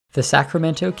The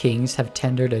Sacramento Kings have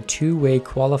tendered a two-way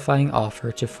qualifying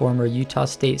offer to former Utah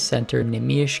State center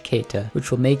Neemias Queta, which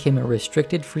will make him a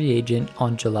restricted free agent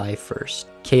on July 1st.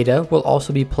 Queta will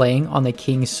also be playing on the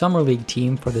Kings Summer League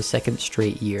team for the second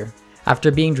straight year.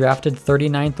 After being drafted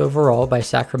 39th overall by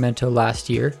Sacramento last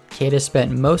year, Queta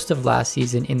spent most of last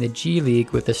season in the G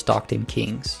League with the Stockton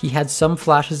Kings. He had some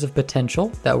flashes of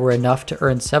potential that were enough to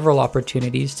earn several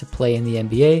opportunities to play in the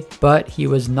NBA, but he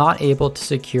was not able to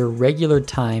secure regular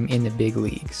time in the big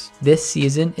leagues. This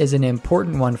season is an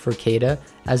important one for Queta,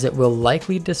 as it will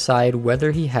likely decide whether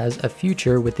he has a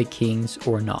future with the Kings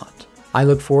or not. I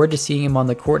look forward to seeing him on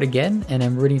the court again, and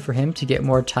I'm rooting for him to get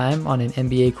more time on an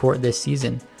NBA court this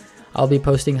season. I'll be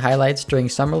posting highlights during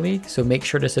Summer League, so make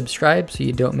sure to subscribe so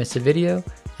you don't miss a video,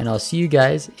 and I'll see you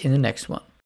guys in the next one.